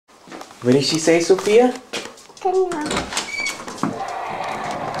What did she say, Sophia?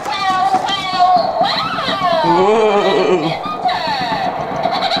 Whoa.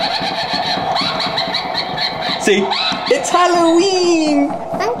 See, it's Halloween!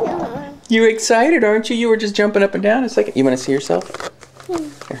 You're excited, aren't you? You were just jumping up and down a second. You want to see yourself?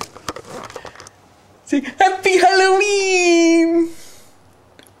 Here. See, Happy Halloween!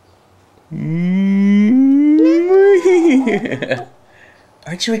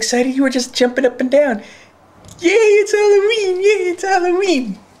 Aren't you excited? You were just jumping up and down. Yay, it's Halloween! Yay, it's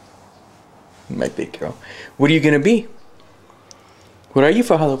Halloween! My big girl. What are you gonna be? What are you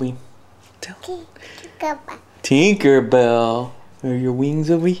for Halloween? Tinkerbell. Tinkerbell. Are your wings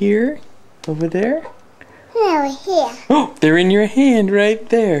over here? Over there? Over here. Oh, they're in your hand right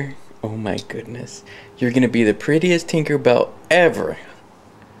there. Oh my goodness. You're gonna be the prettiest Tinkerbell ever.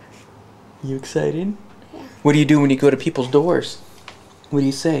 You excited? Yeah. What do you do when you go to people's doors? What do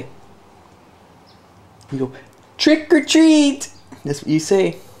you say? You go, trick or treat! That's what you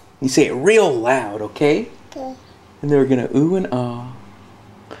say. You say it real loud, okay? Okay. And they're gonna ooh and ah.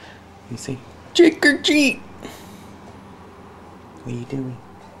 You say, trick or treat! What are you doing?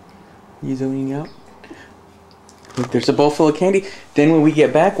 You zoning out? Look, there's a bowl full of candy. Then when we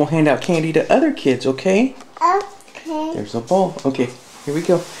get back, we'll hand out candy to other kids, okay? Okay. There's a bowl. Okay, here we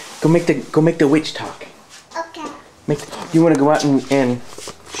go. Go make the witch talk. Okay. You want to go out and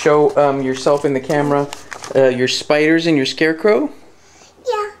show yourself in the camera your spiders and your scarecrow?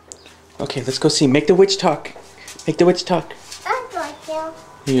 Yeah. Okay, let's go see. Make the witch talk. Make the witch talk. I'm going to.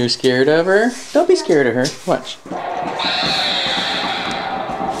 You're scared of her? Don't be scared of her. Watch.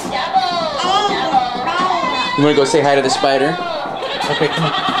 You want to go say hi to the spider? Okay, come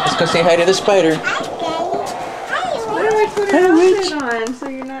on. Let's go say hi to the spider. Why do I put her outfit on so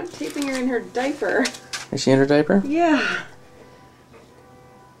you're not taping her in her diaper? Is she in her diaper? Yeah.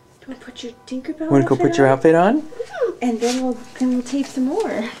 Do you want to put your Tinkerbell Want to go put your outfit on? And then we'll tape some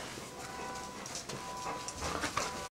more.